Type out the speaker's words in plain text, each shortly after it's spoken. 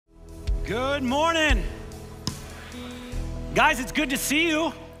Good morning. Guys, it's good to see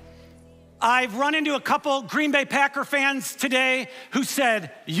you. I've run into a couple Green Bay Packer fans today who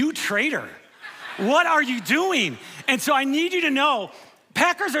said, "You traitor, what are you doing?" And so I need you to know,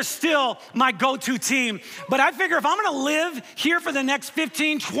 Packers are still my go-to team, but I figure if I'm gonna live here for the next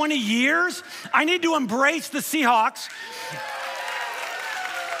 15, 20 years, I need to embrace the Seahawks.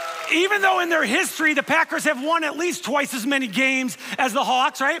 Even though in their history, the Packers have won at least twice as many games as the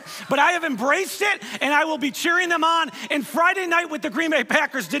Hawks, right? But I have embraced it, and I will be cheering them on. And Friday night with the Green Bay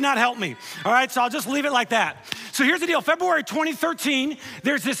Packers did not help me, all right? So I'll just leave it like that. So here's the deal. February 2013,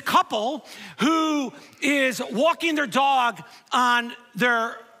 there's this couple who is walking their dog on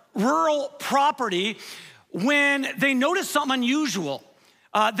their rural property when they notice something unusual.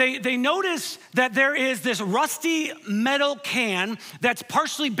 They notice that there is this rusty metal can that's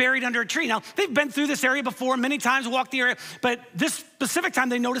partially buried under a tree. Now, they've been through this area before, many times walked the area, but this specific time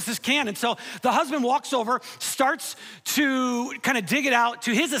they notice this can. And so the husband walks over, starts to kind of dig it out.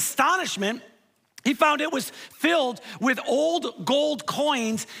 To his astonishment, he found it was filled with old gold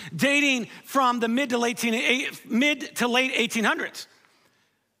coins dating from the mid to late 1800s.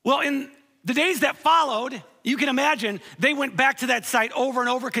 Well, in the days that followed, you can imagine, they went back to that site over and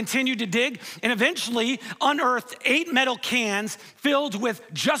over, continued to dig, and eventually unearthed 8 metal cans filled with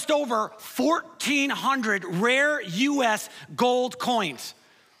just over 1,400 rare US gold coins.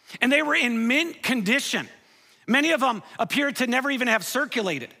 And they were in mint condition. Many of them appeared to never even have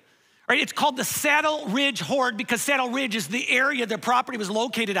circulated. Right? It's called the Saddle Ridge Hoard because Saddle Ridge is the area the property was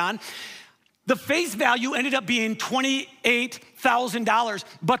located on. The face value ended up being $28,000,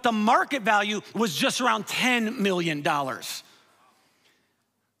 but the market value was just around $10 million.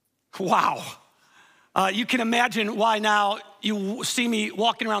 Wow. You can imagine why now you see me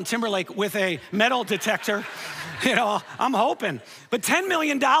walking around Timberlake with a metal detector. You know, I'm hoping. But $10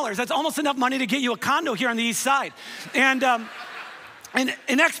 million, that's almost enough money to get you a condo here on the east side. And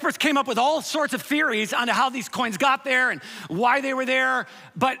experts came up with all sorts of theories on how these coins got there and why they were there,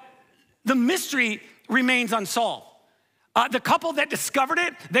 but the mystery remains unsolved. The couple that discovered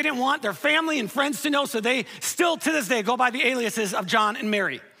it, they didn't want their family and friends to know, so they still to this day go by the aliases of John and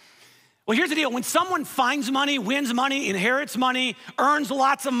Mary. Well, here's the deal. When someone finds money, wins money, inherits money, earns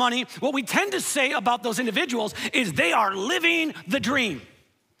lots of money, what we tend to say about those individuals is they are living the dream.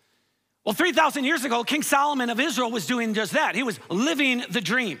 Well, 3,000 years ago, King Solomon of Israel was doing just that. He was living the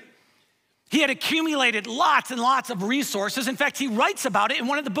dream. He had accumulated lots and lots of resources. In fact, he writes about it in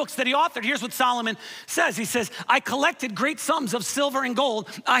one of the books that he authored. Here's what Solomon says. He says, "I collected great sums of silver and gold.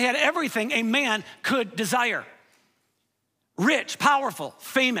 I had everything a man could desire." Rich, powerful,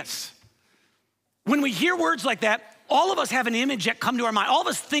 famous. When we hear words like that, all of us have an image that come to our mind. All of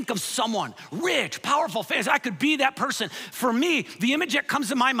us think of someone rich, powerful, famous. I could be that person. For me, the image that comes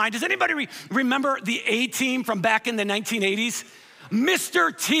to my mind, does anybody remember the A-Team from back in the 1980s?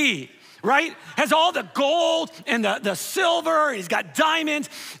 Mr. T. Right? Has all the gold and the silver, and he's got diamonds.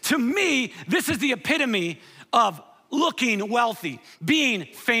 To me, this is the epitome of looking wealthy, being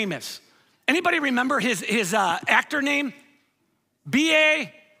famous. Anybody remember his actor name?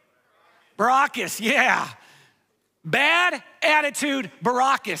 B.A. Baracus, yeah. Bad attitude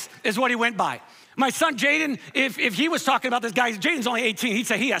Baracus is what he went by. My son Jaden, if he was talking about this guy, Jaden's only 18, he'd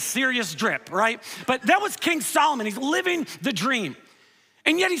say he has serious drip, right? But that was King Solomon. He's living the dream.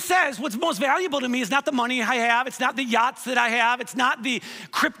 And yet he says, what's most valuable to me is not the money I have, it's not the yachts that I have, it's not the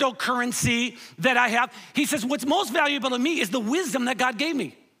cryptocurrency that I have. He says, what's most valuable to me is the wisdom that God gave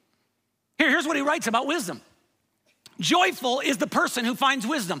me. Here's what he writes about wisdom. "Joyful is the person who finds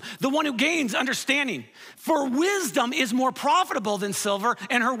wisdom, the one who gains understanding. For wisdom is more profitable than silver,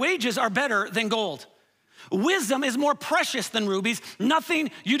 and her wages are better than gold. Wisdom is more precious than rubies.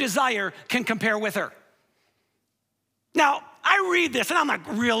 Nothing you desire can compare with her." Now, I read this and I'm like,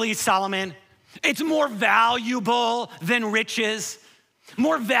 really, Solomon? It's more valuable than riches,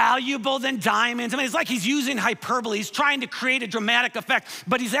 more valuable than diamonds. I mean, it's like he's using hyperbole. He's trying to create a dramatic effect,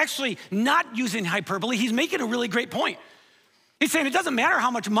 but he's actually not using hyperbole. He's making a really great point. He's saying it doesn't matter how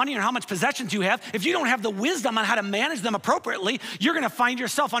much money or how much possessions you have. If you don't have the wisdom on how to manage them appropriately, you're gonna find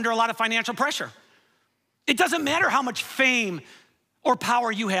yourself under a lot of financial pressure. It doesn't matter how much fame or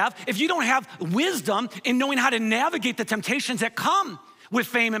power you have. If you don't have wisdom in knowing how to navigate the temptations that come with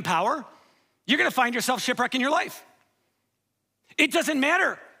fame and power, you're gonna find yourself shipwrecking your life. It doesn't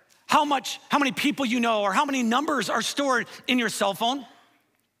matter how many people you know or how many numbers are stored in your cell phone.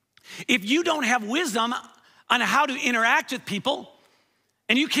 If you don't have wisdom on how to interact with people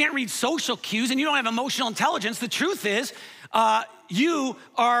and you can't read social cues and you don't have emotional intelligence, the truth is you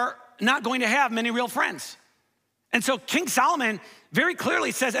are not going to have many real friends. And so King Solomon very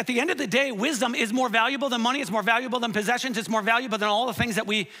clearly says at the end of the day, wisdom is more valuable than money, it's more valuable than possessions, it's more valuable than all the things that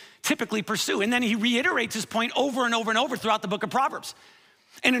we typically pursue. And then he reiterates his point over and over and over throughout the book of Proverbs.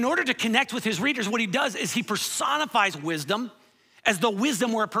 And in order to connect with his readers, what he does is he personifies wisdom as though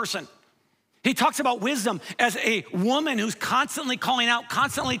wisdom were a person. He talks about wisdom as a woman who's constantly calling out,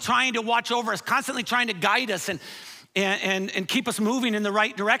 constantly trying to watch over us, constantly trying to guide us and keep us moving in the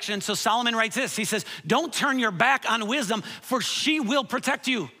right direction. So Solomon writes this, he says, don't turn your back on wisdom, for she will protect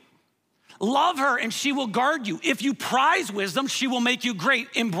you. Love her and she will guard you. If you prize wisdom, she will make you great.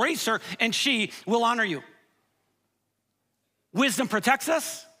 Embrace her and she will honor you. Wisdom protects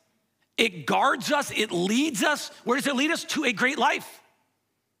us, it guards us, it leads us. Where does it lead us? To a great life.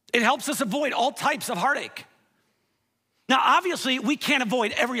 It helps us avoid all types of heartache. Now, obviously, we can't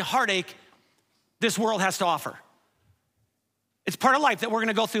avoid every heartache this world has to offer. It's part of life that we're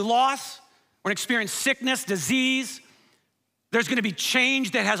gonna go through loss, we're gonna experience sickness, disease. There's gonna be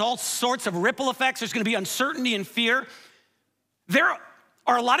change that has all sorts of ripple effects. There's gonna be uncertainty and fear. There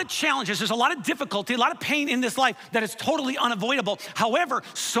are a lot of challenges, there's a lot of difficulty, a lot of pain in this life that is totally unavoidable. However,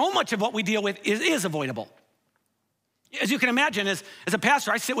 so much of what we deal with is avoidable. As you can imagine, as a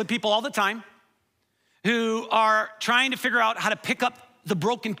pastor, I sit with people all the time who are trying to figure out how to pick up the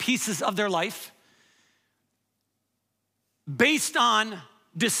broken pieces of their life based on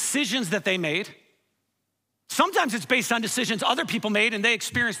decisions that they made. Sometimes it's based on decisions other people made and they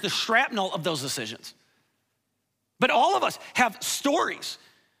experience the shrapnel of those decisions. But all of us have stories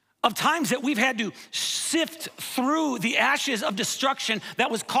of times that we've had to sift through the ashes of destruction that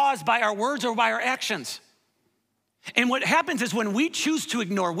was caused by our words or by our actions. And what happens is when we choose to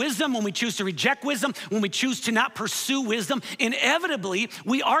ignore wisdom, when we choose to reject wisdom, when we choose to not pursue wisdom, inevitably,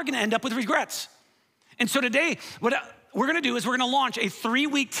 we are gonna end up with regrets. And so today, what we're gonna do is we're gonna launch a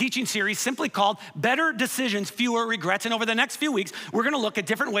 3-week teaching series simply called Better Decisions, Fewer Regrets. And over the next few weeks, we're gonna look at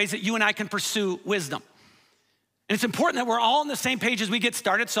different ways that you and I can pursue wisdom. And it's important that we're all on the same page as we get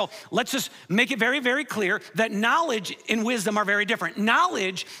started. So let's just make it very, very clear that knowledge and wisdom are very different.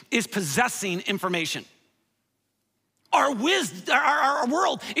 Knowledge is possessing information. Our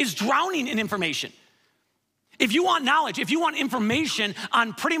world is drowning in information. If you want knowledge, if you want information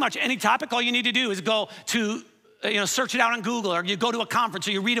on pretty much any topic, all you need to do is go to, search it out on Google, or you go to a conference,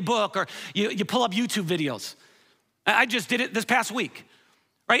 or you read a book, or you pull up YouTube videos. I just did it this past week,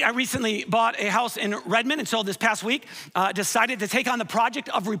 right? I recently bought a house in Redmond, and so this past week, decided to take on the project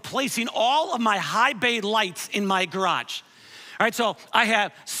of replacing all of my high bay lights in my garage. All right, so I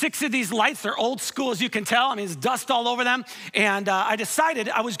have 6 of these lights. They're old school, as you can tell. I mean, there's dust all over them. And I decided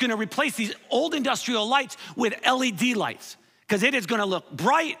I was gonna replace these old industrial lights with LED lights because it is gonna look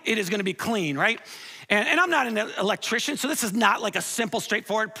bright, it is gonna be clean, right? And I'm not an electrician, so this is not like a simple,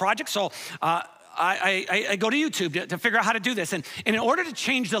 straightforward project. So I go to YouTube to figure out how to do this. And in order to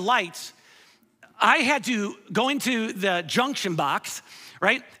change the lights, I had to go into the junction box,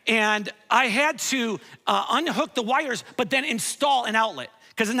 right? And I had to unhook the wires, but then install an outlet.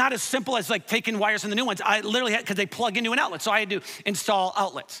 Because it's not as simple as like taking wires from the new ones. I literally had, because they plug into an outlet. So I had to install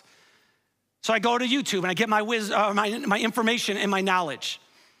outlets. So I go to YouTube and I get my information and my knowledge.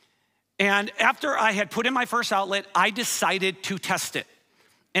 And after I had put in my first outlet, I decided to test it.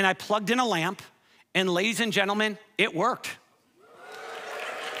 And I plugged in a lamp, and ladies and gentlemen, it worked.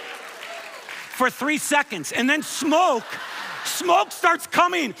 For 3 seconds, and then smoke starts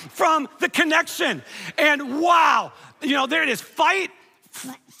coming from the connection. And wow, there it is, fight,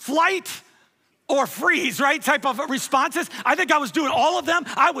 flight, or freeze, right, type of responses. I think I was doing all of them.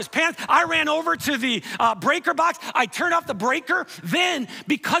 I was panicked. I ran over to the breaker box. I turned off the breaker. Then,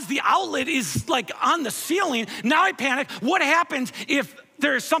 because the outlet is like on the ceiling, now I panic. What happens if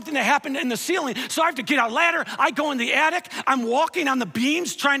there's something that happened in the ceiling? So I have to get out a ladder. I go in the attic. I'm walking on the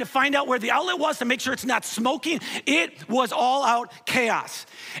beams trying to find out where the outlet was to make sure it's not smoking. It was all out chaos.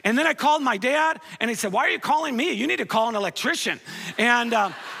 And then I called my dad and he said, "Why are you calling me? You need to call an electrician." And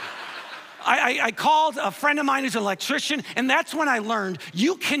I called a friend of mine who's an electrician, and that's when I learned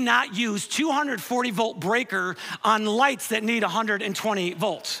you cannot use 240 volt breaker on lights that need 120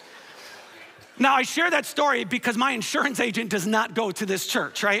 volts. Now, I share that story because my insurance agent does not go to this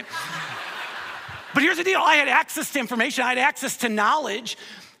church, right? But here's the deal. I had access to information. I had access to knowledge,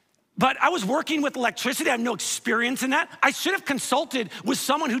 but I was working with electricity. I have no experience in that. I should have consulted with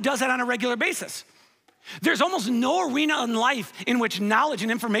someone who does that on a regular basis. There's almost no arena in life in which knowledge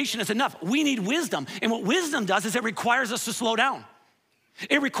and information is enough. We need wisdom. And what wisdom does is it requires us to slow down.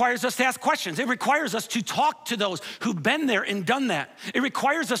 It requires us to ask questions. It requires us to talk to those who've been there and done that. It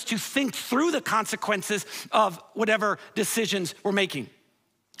requires us to think through the consequences of whatever decisions we're making.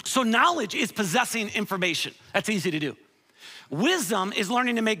 So knowledge is possessing information. That's easy to do. Wisdom is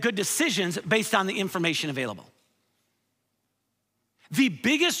learning to make good decisions based on the information available. The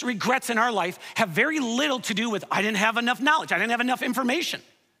biggest regrets in our life have very little to do with, I didn't have enough knowledge, I didn't have enough information.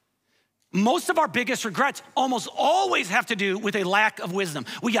 Most of our biggest regrets almost always have to do with a lack of wisdom.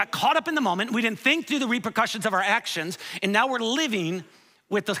 We got caught up in the moment, we didn't think through the repercussions of our actions, and now we're living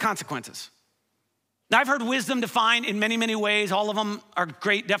with those consequences. Now, I've heard wisdom defined in many, many ways. All of them are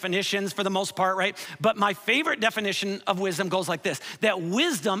great definitions for the most part, right? But my favorite definition of wisdom goes like this, that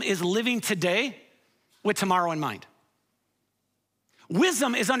wisdom is living today with tomorrow in mind.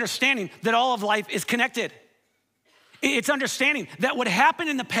 Wisdom is understanding that all of life is connected. It's understanding that what happened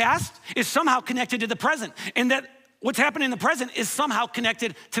in the past is somehow connected to the present, and that what's happened in the present is somehow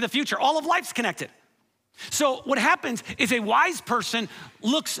connected to the future. All of life's connected. So what happens is a wise person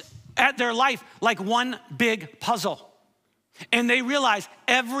looks at their life like one big puzzle, and they realize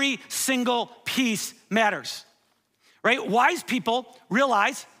every single piece matters, right? Wise people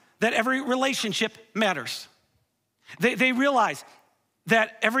realize that every relationship matters. They realize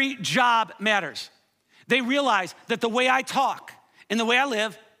that every job matters. They realize that the way I talk and the way I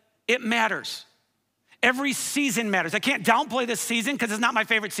live, it matters. Every season matters. I can't downplay this season because it's not my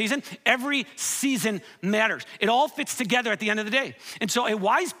favorite season. Every season matters. It all fits together at the end of the day. And so a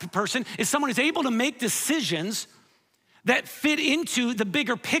wise person is someone who's able to make decisions that fit into the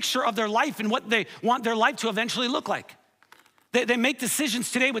bigger picture of their life and what they want their life to eventually look like. They make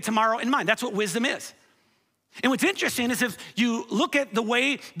decisions today with tomorrow in mind. That's what wisdom is. And what's interesting is if you look at the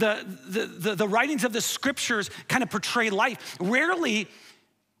way the writings of the scriptures kind of portray life, rarely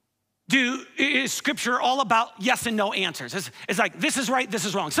is scripture all about yes and no answers. It's like, this is right, this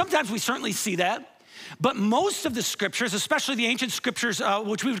is wrong. Sometimes we certainly see that, but most of the scriptures, especially the ancient scriptures,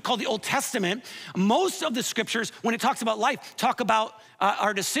 which we would call the Old Testament, most of the scriptures, when it talks about life, talk about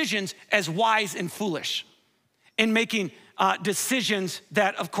our decisions as wise and foolish, and making decisions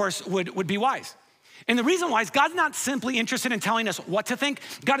that, of course, would be wise. And the reason why is God's not simply interested in telling us what to think.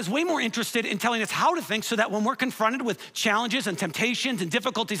 God is way more interested in telling us how to think so that when we're confronted with challenges and temptations and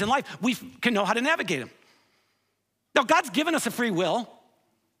difficulties in life, we can know how to navigate them. Now, God's given us a free will.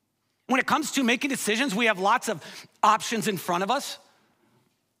 When it comes to making decisions, we have lots of options in front of us.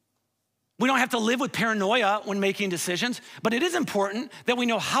 We don't have to live with paranoia when making decisions, but it is important that we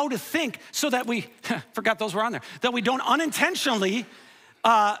know how to think so that we, forgot those were on there, that we don't unintentionally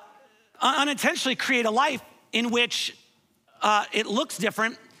create a life in which it looks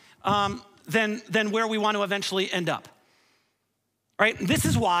different than where we want to eventually end up, right? This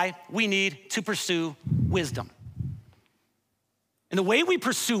is why we need to pursue wisdom. And the way we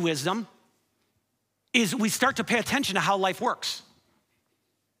pursue wisdom is we start to pay attention to how life works.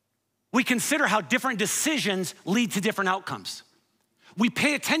 We consider how different decisions lead to different outcomes. We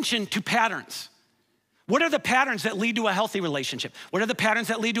pay attention to patterns. What are the patterns that lead to a healthy relationship? What are the patterns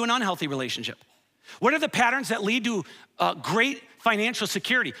that lead to an unhealthy relationship? What are the patterns that lead to great financial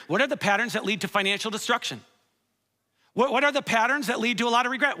security? What are the patterns that lead to financial destruction? What are the patterns that lead to a lot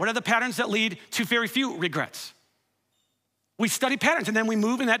of regret? What are the patterns that lead to very few regrets? We study patterns and then we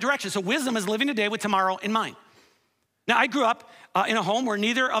move in that direction. So wisdom is living today with tomorrow in mind. Now, I grew up in a home where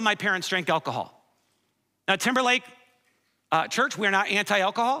neither of my parents drank alcohol. Now, Timberlake Church, we're not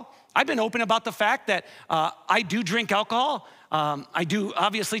anti-alcohol. I've been open about the fact that I do drink alcohol. I do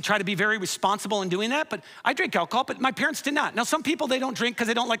obviously try to be very responsible in doing that, but I drink alcohol, but my parents did not. Now, some people, they don't drink because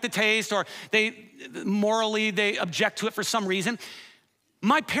they don't like the taste or morally they object to it for some reason.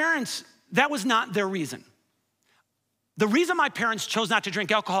 My parents, that was not their reason. The reason my parents chose not to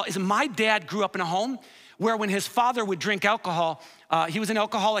drink alcohol is my dad grew up in a home where when his father would drink alcohol, he was an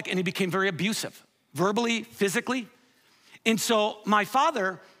alcoholic and he became very abusive, verbally, physically. And so my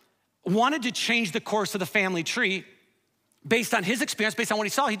father wanted to change the course of the family tree based on his experience, based on what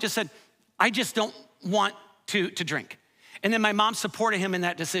he saw. He just said, I just don't want to drink. And then my mom supported him in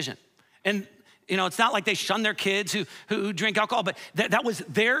that decision. And you know, it's not like they shun their kids who drink alcohol, but that was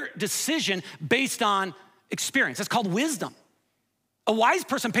their decision based on experience. That's called wisdom. A wise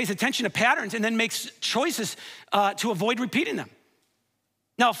person pays attention to patterns and then makes choices to avoid repeating them.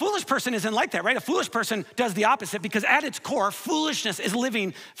 Now, a foolish person isn't like that, right? A foolish person does the opposite because at its core, foolishness is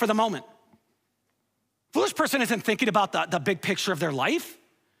living for the moment. Foolish person isn't thinking about the big picture of their life.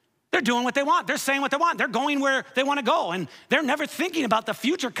 They're doing what they want. They're saying what they want. They're going where they want to go, and they're never thinking about the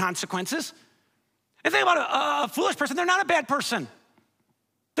future consequences. And think about a foolish person. They're not a bad person.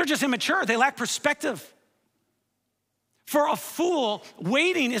 They're just immature. They lack perspective. For a fool,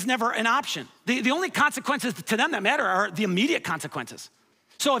 waiting is never an option. The only consequences to them that matter are the immediate consequences.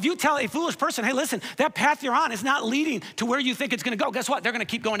 So if you tell a foolish person, hey, listen, that path you're on is not leading to where you think it's gonna go, guess what? They're gonna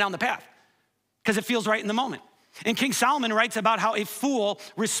keep going down the path because it feels right in the moment. And King Solomon writes about how a fool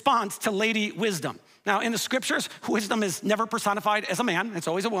responds to lady wisdom. Now, in the scriptures, wisdom is never personified as a man. It's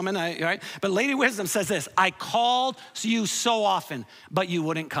always a woman, right? But lady wisdom says this: I called you so often, but you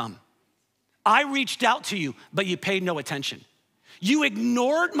wouldn't come. I reached out to you, but you paid no attention. You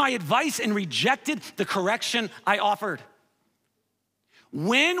ignored my advice and rejected the correction I offered.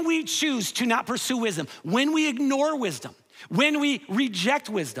 When we choose to not pursue wisdom, when we ignore wisdom, when we reject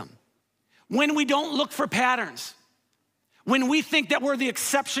wisdom, when we don't look for patterns, when we think that we're the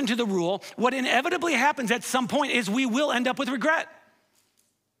exception to the rule, what inevitably happens at some point is we will end up with regret.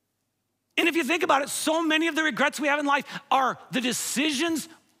 And if you think about it, so many of the regrets we have in life are the decisions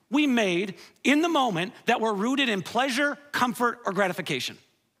we made in the moment that were rooted in pleasure, comfort, or gratification.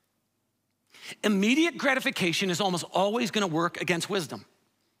 Immediate gratification is almost always gonna work against wisdom,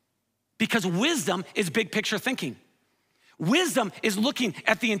 because wisdom is big picture thinking. Wisdom is looking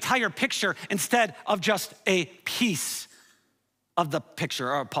at the entire picture instead of just a piece of the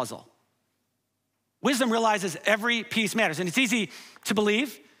picture or a puzzle. Wisdom realizes every piece matters, and it's easy to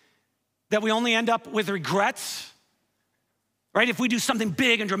believe that we only end up with regrets, right, if we do something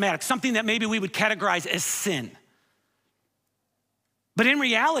big and dramatic, something that maybe we would categorize as sin. But in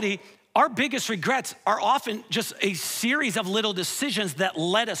reality, our biggest regrets are often just a series of little decisions that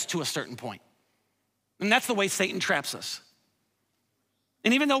led us to a certain point. And that's the way Satan traps us.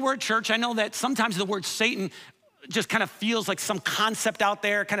 And even though we're at church, I know that sometimes the word Satan just kind of feels like some concept out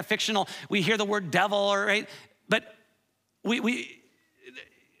there, kind of fictional. We hear the word devil, right? But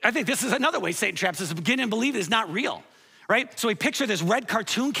I think this is another way Satan traps us, to begin and believe it's not real, right? So we picture this red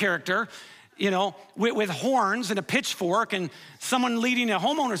cartoon character, with horns and a pitchfork and someone leading a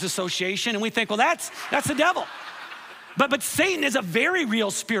homeowners association, and we think, well, that's the devil. But Satan is a very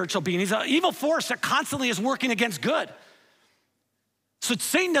real spiritual being. He's an evil force that constantly is working against good. So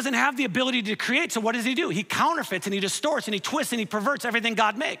Satan doesn't have the ability to create, so what does he do? He counterfeits and he distorts and he twists and he perverts everything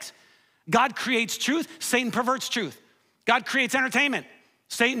God makes. God creates truth, Satan perverts truth. God creates entertainment,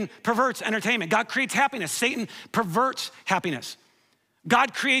 Satan perverts entertainment. God creates happiness, Satan perverts happiness.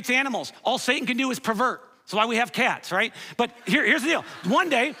 God creates animals, all Satan can do is pervert. That's why we have cats, right? But here's the deal. One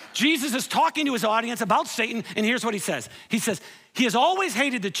day, Jesus is talking to his audience about Satan, and here's what he says. He says, he has always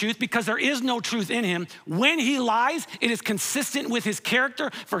hated the truth because there is no truth in him. When he lies, it is consistent with his character,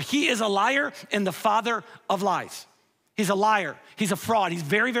 for he is a liar and the father of lies. He's a liar, he's a fraud, he's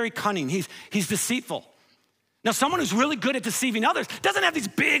very, very cunning, he's deceitful. Now, someone who's really good at deceiving others doesn't have these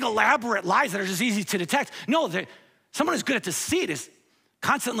big, elaborate lies that are just easy to detect. No, someone who's good at deceit is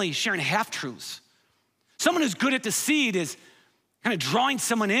constantly sharing half-truths. Someone who's good at deceit is kind of drawing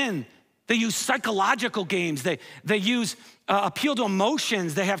someone in. They use psychological games. They use appeal to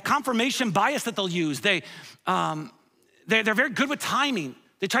emotions. They have confirmation bias that they'll use. They're very good with timing.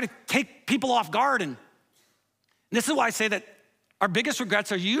 They try to take people off guard. And this is why I say that our biggest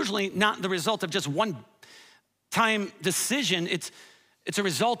regrets are usually not the result of just one-time decision. It's a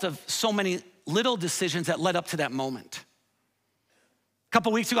result of so many little decisions that led up to that moment. A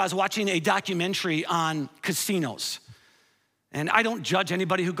couple weeks ago, I was watching a documentary on casinos. And I don't judge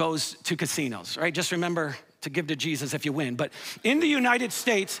anybody who goes to casinos, right? Just remember to give to Jesus if you win. But in the United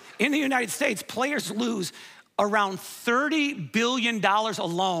States, players lose around $30 billion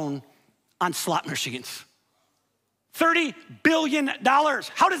alone on slot machines. $30 billion.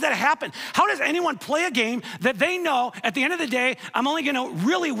 How does that happen? How does anyone play a game that they know at the end of the day, I'm only gonna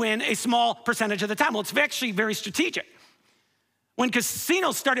really win a small percentage of the time? Well, it's actually very strategic. When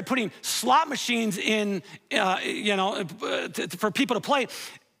casinos started putting slot machines in, for people to play,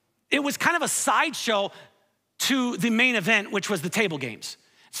 it was kind of a sideshow to the main event, which was the table games.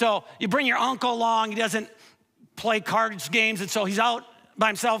 So you bring your uncle along, he doesn't play cards games, and so he's out by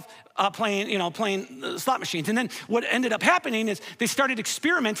himself playing slot machines. And then what ended up happening is they started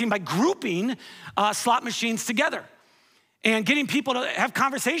experimenting by grouping slot machines together and getting people to have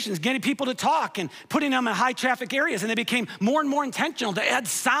conversations, getting people to talk and putting them in high traffic areas. And they became more and more intentional to add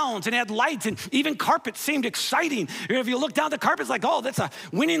sounds and add lights, and even carpet seemed exciting. If you look down the carpet, it's like, oh, that's a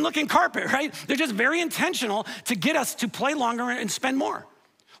winning looking carpet, right? They're just very intentional to get us to play longer and spend more.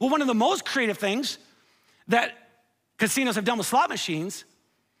 Well, one of the most creative things that casinos have done with slot machines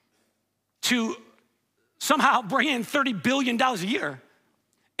to somehow bring in $30 billion a year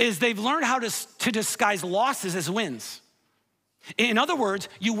is they've learned how to disguise losses as wins. In other words,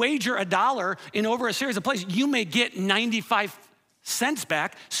 you wager $1 in over a series of plays, you may get 95 cents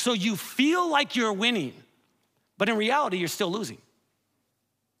back, so you feel like you're winning, but in reality, you're still losing.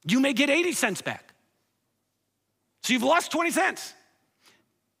 You may get 80 cents back, so you've lost 20 cents.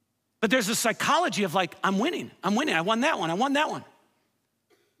 But there's a psychology of like, I'm winning, I won that one, I won that one.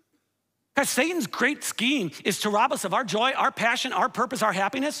 Guys, Satan's great scheme is to rob us of our joy, our passion, our purpose, our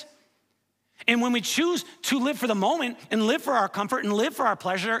happiness. And when we choose to live for the moment and live for our comfort and live for our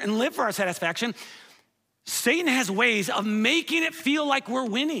pleasure and live for our satisfaction, Satan has ways of making it feel like we're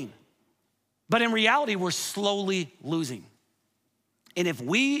winning. But in reality, we're slowly losing. And if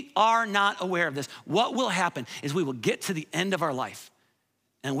we are not aware of this, what will happen is we will get to the end of our life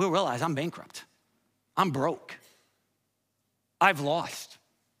and we'll realize I'm bankrupt. I'm broke. I've lost.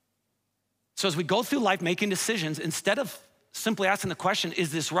 So as we go through life making decisions, instead of simply asking the question,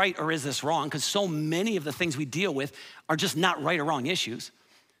 is this right or is this wrong? Because so many of the things we deal with are just not right or wrong issues.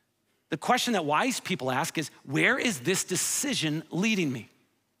 The question that wise people ask is, where is this decision leading me?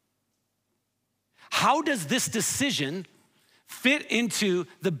 How does this decision fit into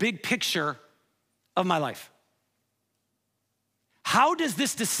the big picture of my life? How does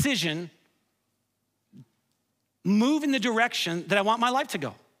this decision move in the direction that I want my life to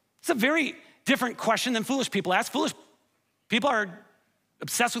go? It's a very different question than foolish people ask. Foolish people are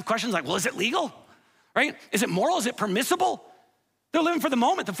obsessed with questions like, well, is it legal, right? Is it moral? Is it permissible? They're living for the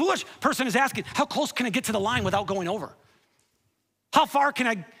moment. The foolish person is asking, how close can I get to the line without going over? How far can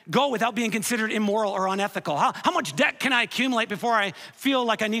I go without being considered immoral or unethical? How much debt can I accumulate before I feel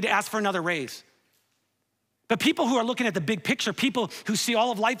like I need to ask for another raise? But people who are looking at the big picture, people who see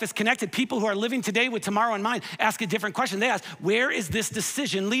all of life as connected, people who are living today with tomorrow in mind, ask a different question. They ask, where is this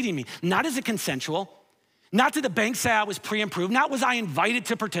decision leading me? Not is it consensual? Not did the bank say I was pre-approved? Not was I invited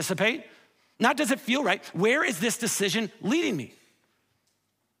to participate? Not does it feel right? Where is this decision leading me?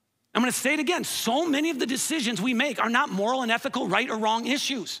 I'm gonna say it again. So many of the decisions we make are not moral and ethical, right or wrong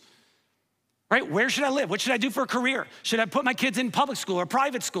issues. Right? Where should I live? What should I do for a career? Should I put my kids in public school or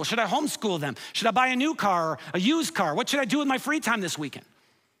private school? Should I homeschool them? Should I buy a new car or a used car? What should I do with my free time this weekend?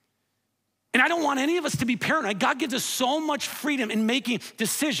 And I don't want any of us to be paranoid. God gives us so much freedom in making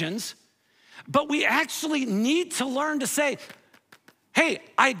decisions, but we actually need to learn to say, hey,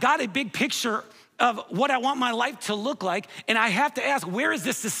 I got a big picture of what I want my life to look like, and I have to ask, where is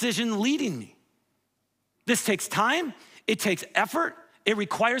this decision leading me? This takes time, it takes effort, it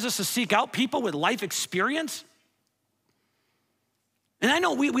requires us to seek out people with life experience. And I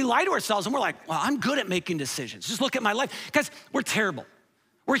know we lie to ourselves and we're like, well, I'm good at making decisions. Just look at my life. Guys, we're terrible.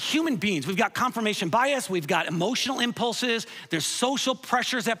 We're human beings. We've got confirmation bias. We've got emotional impulses. There's social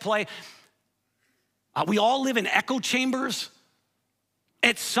pressures at play. We all live in echo chambers.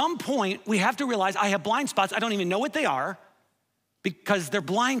 At some point, we have to realize I have blind spots. I don't even know what they are because they're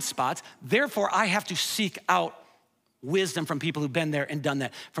blind spots. Therefore, I have to seek out wisdom from people who've been there and done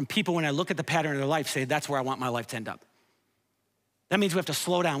that. From people, when I look at the pattern of their life, say, that's where I want my life to end up. That means we have to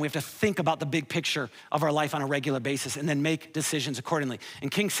slow down. We have to think about the big picture of our life on a regular basis and then make decisions accordingly. And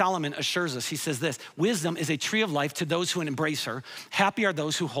King Solomon assures us, he says this, wisdom is a tree of life to those who embrace her. Happy are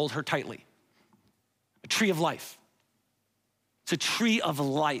those who hold her tightly. A tree of life. It's a tree of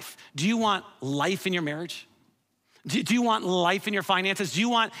life. Do you want life in your marriage? Do you want life in your finances? Do you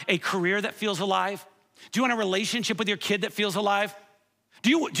want a career that feels alive? Do you want a relationship with your kid that feels alive? Do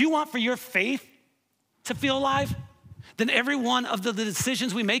you want for your faith to feel alive? Then every one of the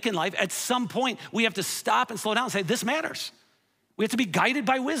decisions we make in life, at some point, we have to stop and slow down and say, this matters. We have to be guided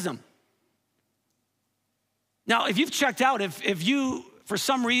by wisdom. Now, if you've checked out, if you, for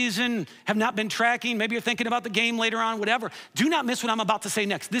some reason, have not been tracking, maybe you're thinking about the game later on, whatever, do not miss what I'm about to say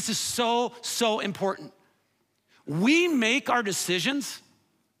next. This is so, so important. We make our decisions,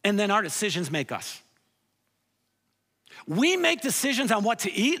 and then our decisions make us. We make decisions on what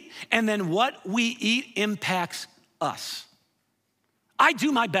to eat, and then what we eat impacts us. I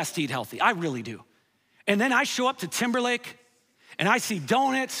do my best to eat healthy, I really do. And then I show up to Timberlake, and I see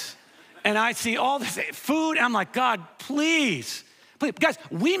donuts, and I see all this food, and I'm like, God, please. Guys,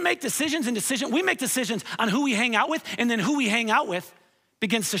 we make decisions we make decisions on who we hang out with, and then who we hang out with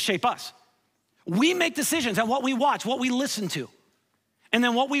begins to shape us. We make decisions on what we watch, what we listen to. And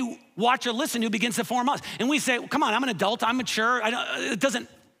then what we watch or listen to begins to form us. And we say, well, come on, I'm an adult, I'm mature, it doesn't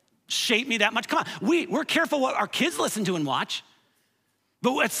shape me that much. Come on, we're careful what our kids listen to and watch.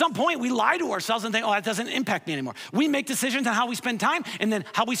 But at some point, we lie to ourselves and think, oh, that doesn't impact me anymore. We make decisions on how we spend time, and then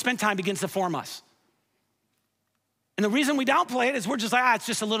how we spend time begins to form us. And the reason we downplay it is we're just like, it's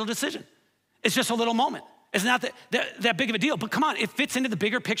just a little decision. It's just a little moment. It's not that big of a deal. But come on, it fits into the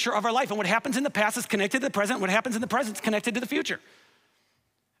bigger picture of our life. And what happens in the past is connected to the present. What happens in the present is connected to the future.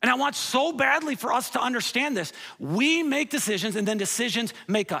 And I want so badly for us to understand this. We make decisions, and then decisions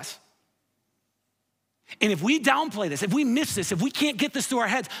make us. And if we downplay this, if we miss this, if we can't get this through our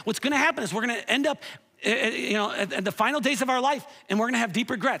heads, what's gonna happen is we're gonna end up at the final days of our life, and we're gonna have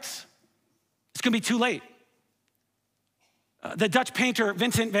deep regrets. It's gonna be too late. The Dutch painter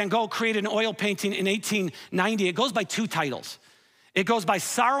Vincent van Gogh created an oil painting in 1890. It goes by two titles. It goes by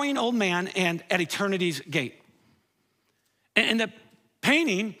Sorrowing Old Man and At Eternity's Gate. And the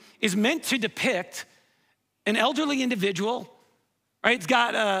painting is meant to depict an elderly individual, right? It's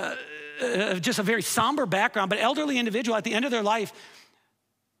got just a very somber background, but elderly individual at the end of their life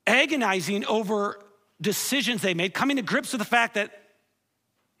agonizing over decisions they made, coming to grips with the fact that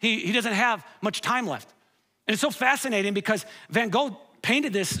he doesn't have much time left. And it's so fascinating because Van Gogh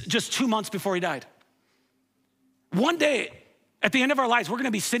painted this just 2 months before he died. One day, at the end of our lives, we're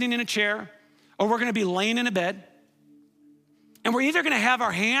gonna be sitting in a chair or we're gonna be laying in a bed, and we're either gonna have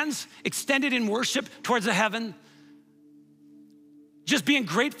our hands extended in worship towards the heaven, just being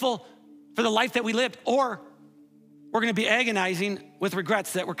grateful for the life that we lived, or we're gonna be agonizing with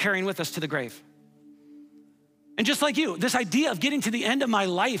regrets that we're carrying with us to the grave. And just like you, this idea of getting to the end of my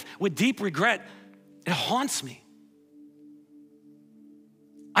life with deep regret, it haunts me.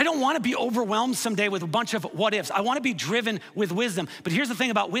 I don't wanna be overwhelmed someday with a bunch of what ifs. I wanna be driven with wisdom. But here's the thing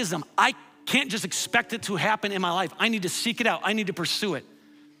about wisdom. I can't just expect it to happen in my life. I need to seek it out. I need to pursue it.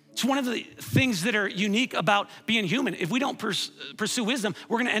 It's one of the things that are unique about being human. If we don't pursue wisdom,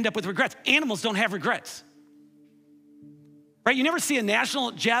 we're gonna end up with regrets. Animals don't have regrets. Right? You never see a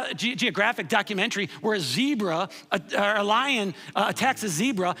National Geographic documentary where a zebra or a lion attacks a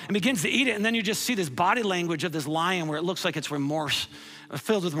zebra and begins to eat it, and then you just see this body language of this lion where it looks like it's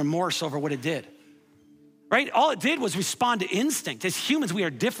filled with remorse over what it did. Right? All it did was respond to instinct. As humans, we are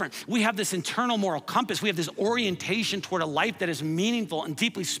different. We have this internal moral compass. We have this orientation toward a life that is meaningful and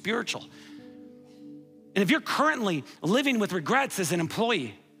deeply spiritual. And if you're currently living with regrets as an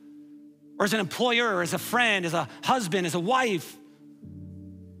employee, or as an employer, or as a friend, as a husband, as a wife,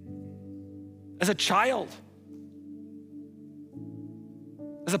 as a child,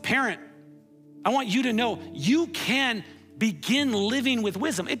 as a parent, I want you to know you can begin living with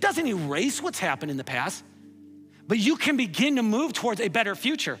wisdom. It doesn't erase what's happened in the past, but you can begin to move towards a better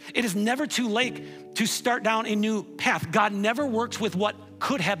future. It is never too late to start down a new path. God never works with what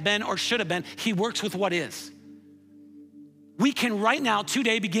could have been or should have been. He works with what is. We can right now,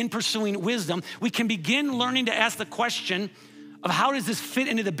 today, begin pursuing wisdom. We can begin learning to ask the question of how does this fit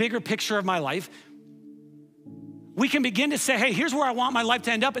into the bigger picture of my life? We can begin to say, hey, here's where I want my life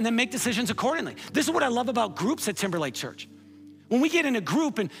to end up, and then make decisions accordingly. This is what I love about groups at Timberlake Church. When we get in a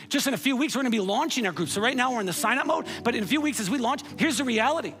group, and just in a few weeks, we're gonna be launching our group. So right now we're in the sign-up mode, but in a few weeks as we launch, here's the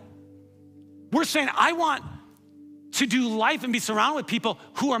reality. We're saying, I want to do life and be surrounded with people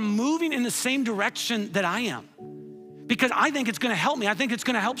who are moving in the same direction that I am. Because I think it's gonna help me. I think it's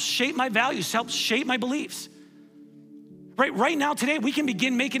gonna help shape my values, help shape my beliefs. Right now, today, we can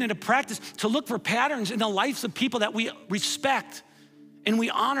begin making it a practice to look for patterns in the lives of people that we respect and we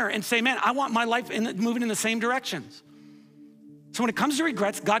honor and say, man, I want my life moving in the same directions. So when it comes to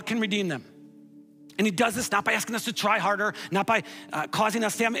regrets, God can redeem them. And he does this not by asking us to try harder, not by causing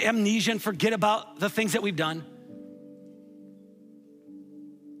us to have amnesia and forget about the things that we've done.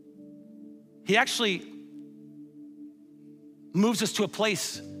 He actually moves us to a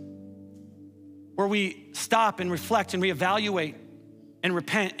place where we stop and reflect and reevaluate and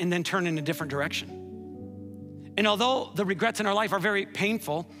repent and then turn in a different direction. And although the regrets in our life are very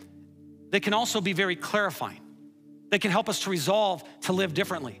painful, they can also be very clarifying. They can help us to resolve to live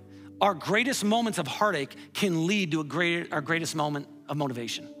differently. Our greatest moments of heartache can lead to our greatest moment of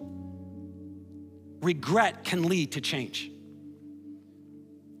motivation. Regret can lead to change.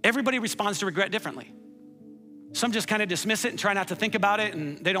 Everybody responds to regret differently. Some just kind of dismiss it and try not to think about it,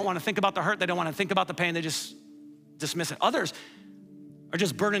 and they don't want to think about the hurt, they don't want to think about the pain, they just dismiss it. Others are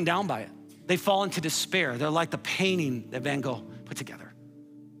just burdened down by it. They fall into despair. They're like the painting that Van Gogh put together.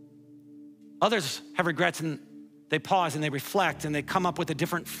 Others have regrets and they pause and they reflect and they come up with a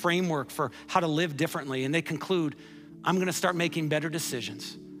different framework for how to live differently, and they conclude, I'm gonna start making better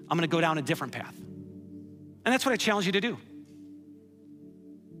decisions. I'm gonna go down a different path. And that's what I challenge you to do.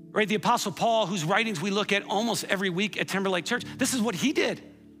 Right, the Apostle Paul, whose writings we look at almost every week at Timberlake Church, this is what he did.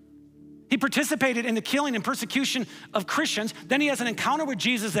 He participated in the killing and persecution of Christians. Then he has an encounter with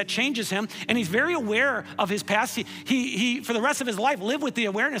Jesus that changes him, and he's very aware of his past. He for the rest of his life, lived with the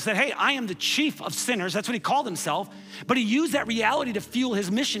awareness that, hey, I am the chief of sinners. That's what he called himself. But he used that reality to fuel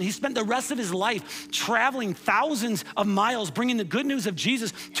his mission. He spent the rest of his life traveling thousands of miles, bringing the good news of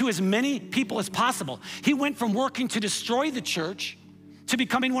Jesus to as many people as possible. He went from working to destroy the church to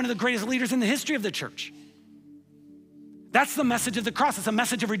becoming one of the greatest leaders in the history of the church. That's the message of the cross. It's a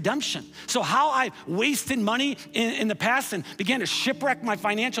message of redemption. So how I wasted money in the past and began to shipwreck my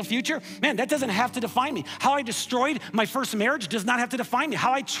financial future, man, that doesn't have to define me. How I destroyed my first marriage does not have to define me.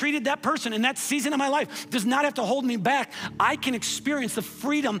 How I treated that person in that season of my life does not have to hold me back. I can experience the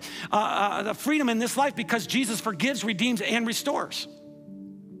freedom in this life because Jesus forgives, redeems, and restores.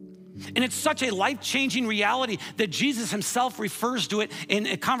 And it's such a life-changing reality that Jesus himself refers to it in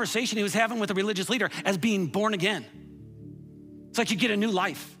a conversation he was having with a religious leader as being born again. It's like you get a new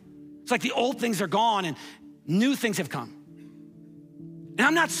life. It's like the old things are gone and new things have come. And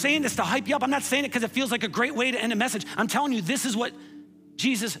I'm not saying this to hype you up. I'm not saying it because it feels like a great way to end a message. I'm telling you, this is what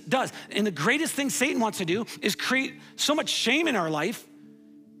Jesus does. And the greatest thing Satan wants to do is create so much shame in our life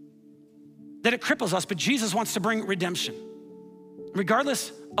that it cripples us, but Jesus wants to bring redemption.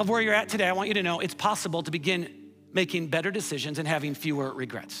 Regardless of where you're at today, I want you to know it's possible to begin making better decisions and having fewer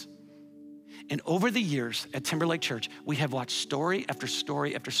regrets. And over the years at Timberlake Church, we have watched story after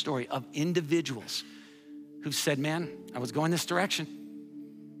story after story of individuals who've said, man, I was going this direction.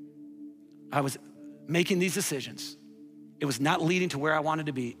 I was making these decisions. It was not leading to where I wanted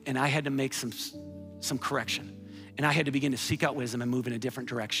to be, and I had to make some correction. And I had to begin to seek out wisdom and move in a different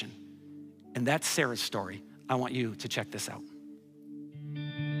direction. And that's Sarah's story. I want you to check this out.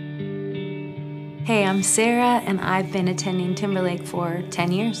 Hey, I'm Sarah, and I've been attending Timberlake for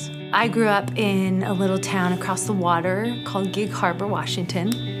 10 years. I grew up in a little town across the water called Gig Harbor,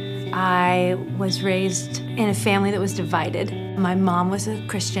 Washington. I was raised in a family that was divided. My mom was a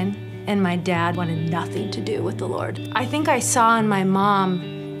Christian, and my dad wanted nothing to do with the Lord. I think I saw in my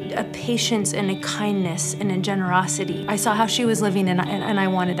mom a patience and a kindness and a generosity. I saw how she was living, and I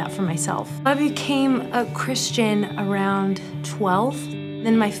wanted that for myself. I became a Christian around 12.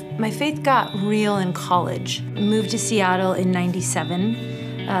 Then my faith got real in college. I moved to Seattle in '97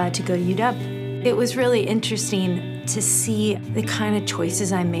 to go to UW. It was really interesting to see the kind of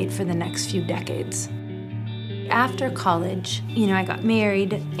choices I made for the next few decades. After college, I got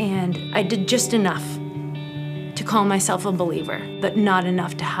married, and I did just enough to call myself a believer, but not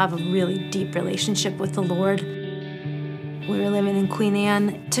enough to have a really deep relationship with the Lord. We were living in Queen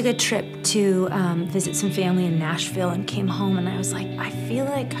Anne, took a trip to visit some family in Nashville, and came home, and I was like, I feel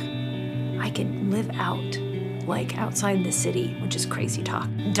like I could live outside the city, which is crazy talk.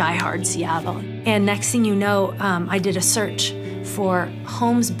 Die hard Seattle. And next thing you know, I did a search for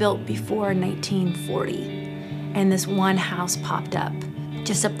homes built before 1940, and this one house popped up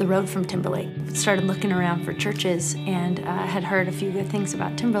just up the road from Timberlake. Started looking around for churches, and had heard a few good things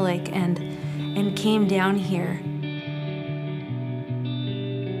about Timberlake, and came down here.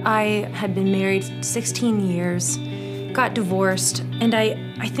 I had been married 16 years, got divorced, and I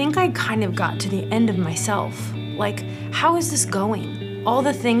think I kind of got to the end of myself. Like, how is this going? All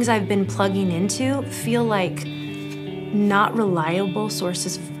the things I've been plugging into feel like not reliable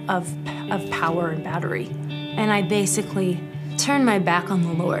sources of power and battery. And I basically turned my back on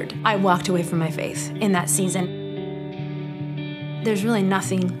the Lord. I walked away from my faith in that season. There's really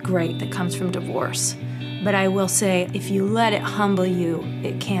nothing great that comes from divorce. But I will say, if you let it humble you,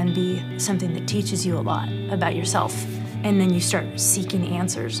 it can be something that teaches you a lot about yourself. And then you start seeking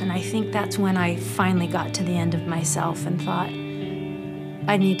answers. And I think that's when I finally got to the end of myself and thought,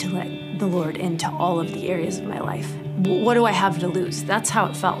 I need to let the Lord into all of the areas of my life. What do I have to lose? That's how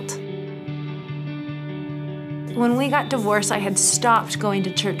it felt. When we got divorced, I had stopped going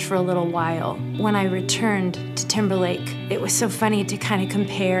to church for a little while. When I returned to Timberlake, it was so funny to kind of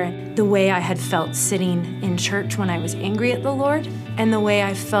compare the way I had felt sitting in church when I was angry at the Lord and the way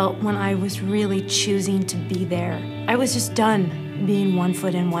I felt when I was really choosing to be there. I was just done being 1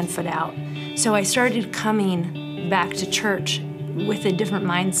 foot in, 1 foot out. So I started coming back to church with a different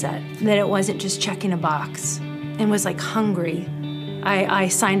mindset, that it wasn't just checking a box, and was like hungry. I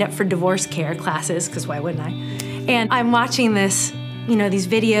signed up for divorce care classes, because why wouldn't I? And I'm watching this, these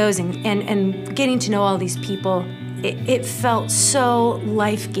videos and getting to know all these people. It felt so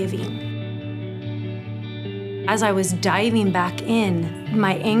life-giving. As I was diving back in,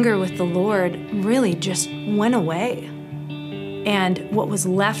 my anger with the Lord really just went away. And what was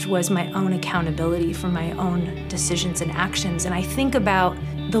left was my own accountability for my own decisions and actions. And I think about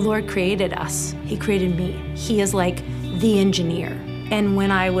the Lord created us. He created me. He is like the engineer. And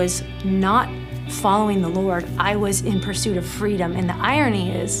when I was not following the Lord, I was in pursuit of freedom. And the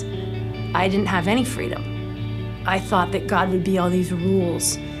irony is, I didn't have any freedom. I thought that God would be all these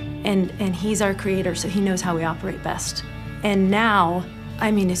rules, and He's our creator, so He knows how we operate best. And now,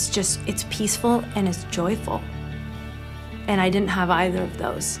 it's peaceful and it's joyful. And I didn't have either of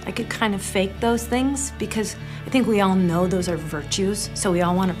those. I could kind of fake those things because I think we all know those are virtues. So we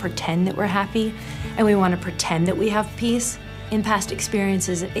all want to pretend that we're happy and we want to pretend that we have peace. In past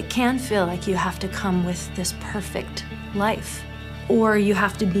experiences, it can feel like you have to come with this perfect life, or you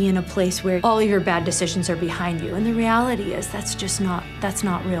have to be in a place where all of your bad decisions are behind you. And the reality is that's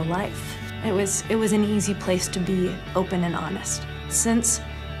not real life. It was an easy place to be open and honest. Since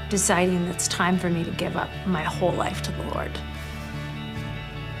deciding it's time for me to give up my whole life to the Lord,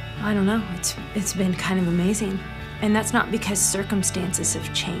 I don't know, it's been kind of amazing. And that's not because circumstances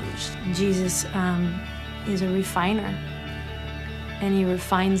have changed. Jesus is a refiner, and he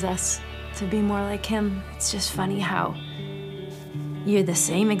refines us to be more like him. It's just funny how you're the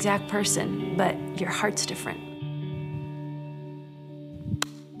same exact person, but your heart's different.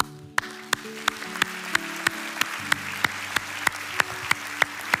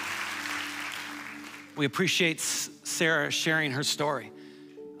 We appreciate Sarah sharing her story.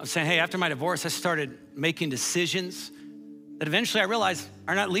 I was saying, hey, after my divorce, I started making decisions that eventually I realized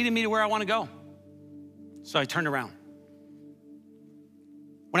are not leading me to where I want to go. So I turned around.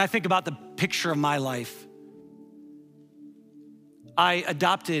 When I think about the picture of my life, I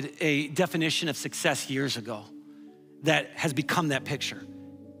adopted a definition of success years ago that has become that picture.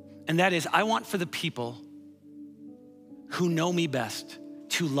 And that is, I want for the people who know me best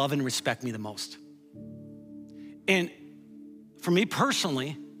to love and respect me the most. And for me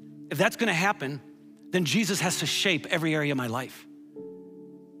personally, if that's gonna happen, then Jesus has to shape every area of my life.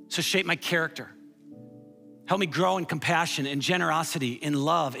 So shape my character. Help me grow in compassion and generosity, in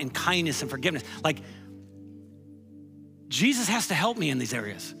love, in kindness and forgiveness. Like, Jesus has to help me in these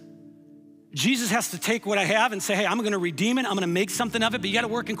areas. Jesus has to take what I have and say, hey, I'm gonna redeem it, I'm gonna make something of it, but you gotta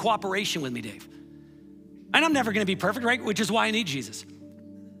work in cooperation with me, Dave. And I'm never gonna be perfect, right? Which is why I need Jesus.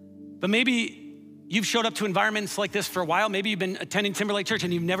 But maybe you've showed up to environments like this for a while. Maybe you've been attending Timberlake Church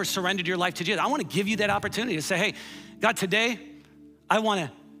and you've never surrendered your life to Jesus. I wanna give you that opportunity to say, hey, God, today, I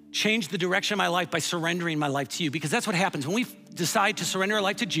wanna change the direction of my life by surrendering my life to you, because that's what happens. When we decide to surrender our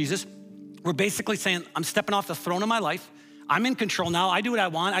life to Jesus, we're basically saying, I'm stepping off the throne of my life. I'm in control now. I do what I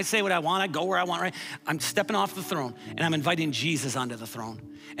want. I say what I want. I go where I want, right? I'm stepping off the throne and I'm inviting Jesus onto the throne.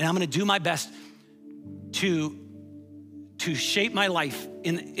 And I'm gonna do my best to shape my life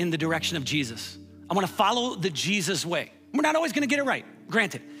in the direction of Jesus. I wanna follow the Jesus way. We're not always gonna get it right,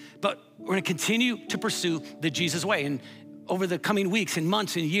 granted, but we're gonna continue to pursue the Jesus way. And over the coming weeks and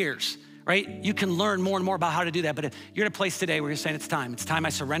months and years, right? You can learn more and more about how to do that. But if you're at a place today where you're saying, it's time I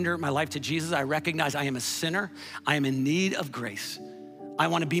surrender my life to Jesus. I recognize I am a sinner. I am in need of grace. I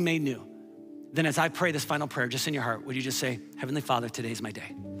wanna be made new. Then as I pray this final prayer, just in your heart, would you just say, Heavenly Father, today's my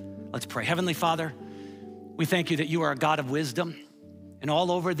day. Let's pray. Heavenly Father, we thank you that you are a God of wisdom. And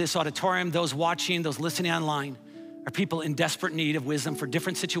all over this auditorium, those watching, those listening online, are people in desperate need of wisdom for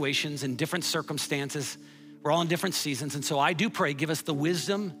different situations and different circumstances. We're all in different seasons. And so I do pray, give us the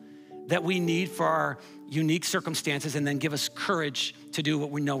wisdom that we need for our unique circumstances, and then give us courage to do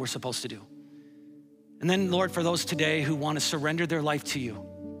what we know we're supposed to do. And then, Lord, for those today who want to surrender their life to you,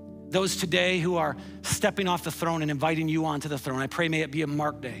 those today who are stepping off the throne and inviting you onto the throne, I pray may it be a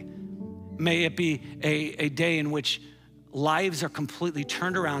marked day. May it be a day in which lives are completely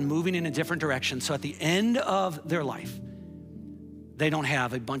turned around, moving in a different direction. So at the end of their life, they don't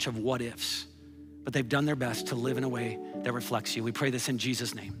have a bunch of what ifs, but they've done their best to live in a way that reflects you. We pray this in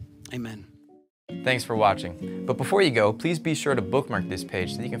Jesus' name. Amen. Thanks for watching. But before you go, please be sure to bookmark this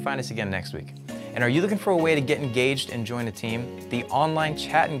page so that you can find us again next week. And are you looking for a way to get engaged and join a team? The online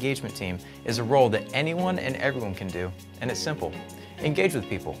chat engagement team is a role that anyone and everyone can do, and it's simple. Engage with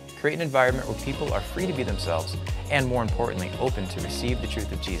people, create an environment where people are free to be themselves, and more importantly, open to receive the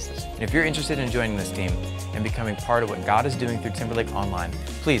truth of Jesus. And if you're interested in joining this team and becoming part of what God is doing through Timberlake Online,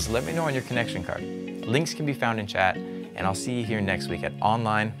 please let me know on your connection card. Links can be found in chat, and I'll see you here next week at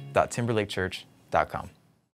online.timberlakechurch.com.